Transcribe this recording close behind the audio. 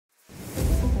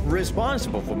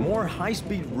Responsible for more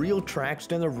high-speed rail tracks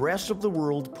than the rest of the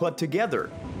world put together,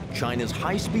 China's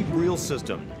high-speed rail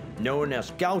system, known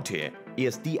as Gaotie,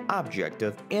 is the object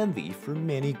of envy for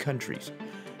many countries.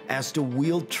 As the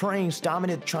wheeled trains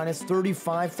dominate China's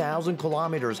 35,000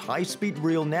 kilometers high-speed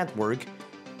rail network,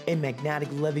 a magnetic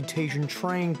levitation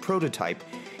train prototype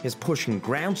is pushing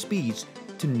ground speeds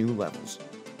to new levels.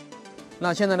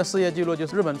 那现在的世界纪录就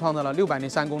是日本创造了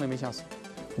603公里每小时。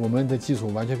我们的技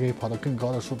术完全可以跑到更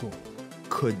高的速度。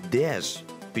Could this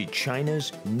be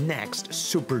China's next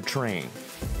super train?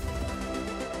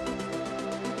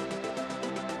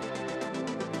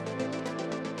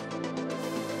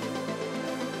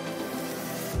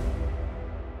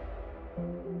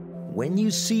 When you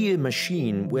see a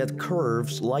machine with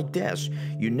curves like this,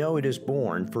 you know it is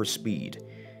born for speed.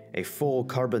 A full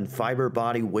carbon fiber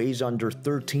body weighs under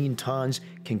 13 tons,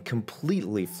 can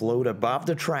completely float above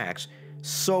the tracks,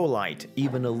 so light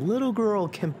even a little girl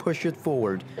can push it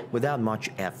forward without much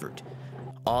effort.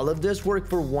 All of this work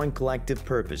for one collective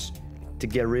purpose, to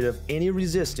get rid of any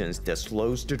resistance that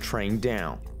slows the train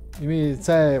down. 因为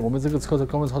在我们这个车的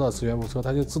高温超导磁悬浮车，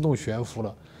它就自动悬浮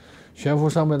了。悬浮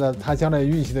上面的它将来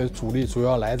运行的阻力主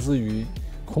要来自于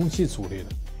空气阻力的。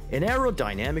An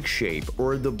aerodynamic shape,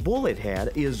 or the bullet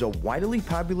head, is a widely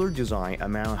popular design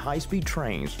among high-speed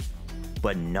trains,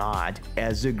 but not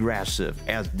as aggressive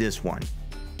as this one.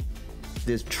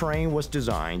 This train was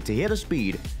designed to hit a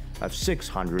speed of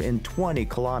 620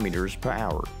 kilometers per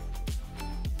hour.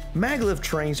 Maglev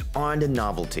trains aren't a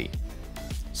novelty.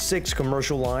 6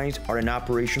 commercial lines are in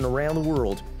operation around the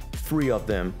world, 3 of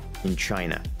them in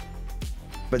China.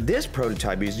 But this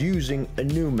prototype is using a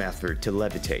new method to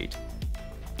levitate.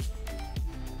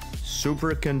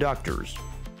 Superconductors,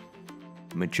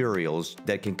 materials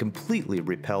that can completely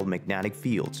repel magnetic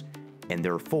fields and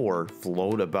therefore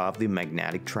float above the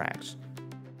magnetic tracks.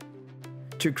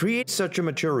 To create such a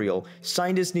material,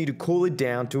 scientists need to cool it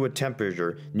down to a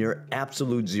temperature near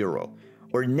absolute zero,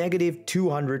 or negative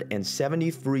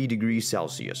 273 degrees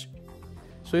Celsius.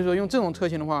 所以说用这种特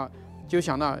性的话，就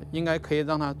想到应该可以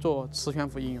让它做磁悬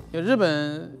浮应用。日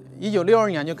本1962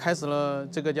年就开始了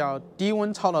这个叫低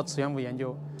温超导磁悬浮研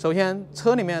究。首先，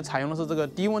车里面采用的是这个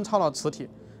低温超导磁体，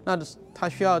那它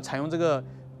需要采用这个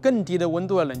更低的温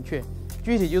度的冷却，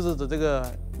具体就是指这个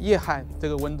液氦这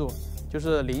个温度，就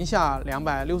是零下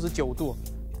269度。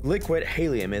Liquid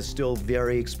helium is still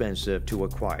very expensive to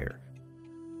acquire.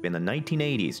 In the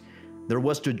 1980s, there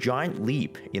was a giant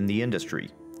leap in the industry.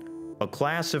 A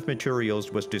class of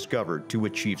materials was discovered to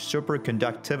achieve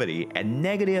superconductivity at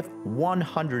negative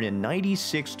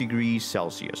 196 degrees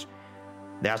Celsius.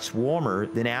 That's warmer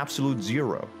than absolute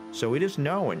zero, so it is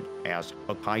known as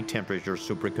a high-temperature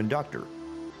superconductor.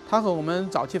 它和我们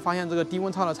早期发现这个低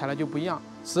温超导材料就不一样，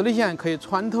磁力线可以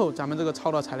穿透咱们这个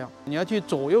超导材料。你要去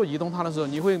左右移动它的时候，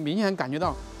你会明显感觉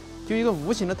到，就一个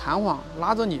无形的弹簧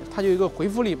拉着你，它就有一个回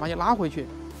复力把你拉回去。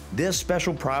This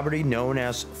special property, known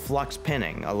as flux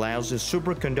pinning, allows the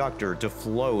superconductor to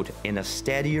float in a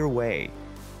steadier way.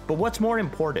 But what's more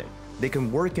important, they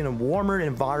can work in a warmer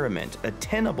environment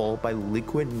attainable by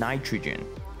liquid nitrogen,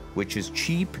 which is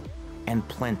cheap and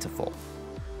plentiful.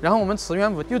 然后我们磁悬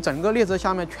浮就整个列车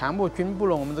下面全部均布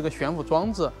了我们这个悬浮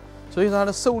装置，所以说它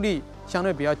的受力相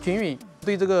对比较均匀，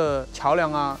对这个桥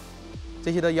梁啊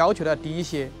这些的要求要低一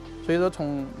些。所以说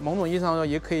从某种意义上说，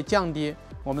也可以降低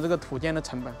我们这个土建的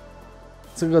成本。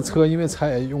这个车因为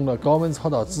采用了高温超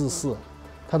导制式，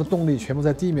它的动力全部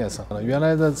在地面上了。原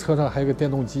来的车上还有个电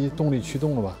动机动力驱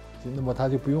动了吧，那么它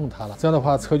就不用它了。这样的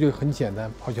话，车就很简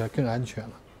单，跑起来更安全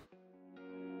了。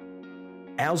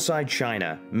Outside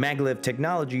China, Maglev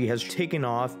technology has taken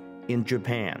off in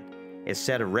Japan. It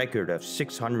set a record of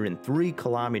 603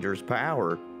 kilometers per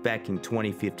hour back in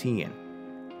 2015.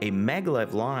 A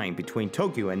Maglev line between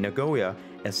Tokyo and Nagoya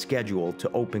is scheduled to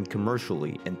open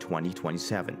commercially in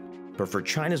 2027. But for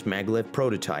China's Maglev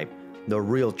prototype, the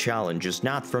real challenge is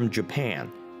not from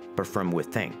Japan, but from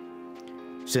within.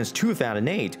 Since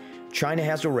 2008, China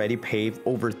has already paved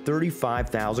over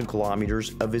 35,000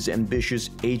 kilometers of its ambitious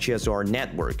HSR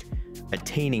network,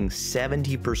 attaining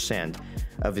 70%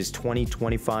 of its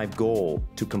 2025 goal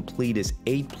to complete its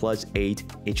 8+8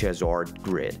 HSR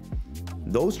grid.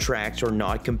 Those tracks are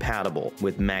not compatible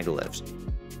with Maglevs.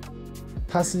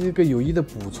 它是一个有益的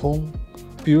补充，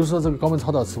比如说这个高温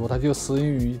超导磁浮，它就适用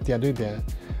于点对点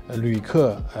旅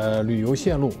客旅游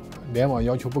线路，联网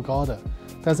要求不高的。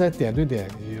但在点对点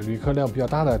旅客量比较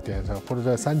大的点上，或者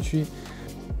在山区，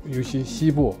尤其西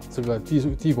部这个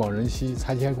地广人稀、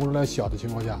拆迁工作量小的情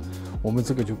况下，我们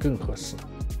这个就更合适。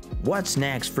What's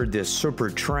next for this super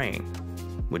train?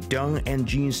 But Deng and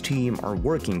Jin's team are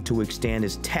working to extend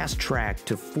its test track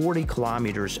to 40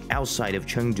 kilometers outside of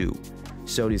Chengdu,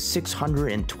 so the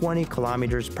 620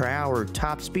 kilometers per hour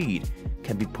top speed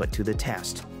can be put to the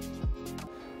test.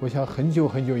 我想很久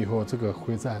很久以后，这个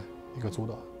会占一个主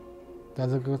导，但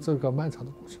这个漫长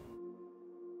的过程。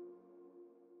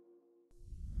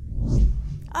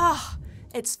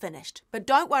It's finished. But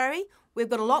don't worry, we've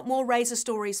got a lot more Razor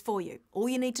stories for you. All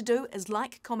you need to do is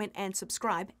like, comment and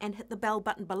subscribe and hit the bell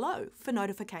button below for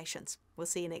notifications. We'll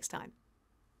see you next time.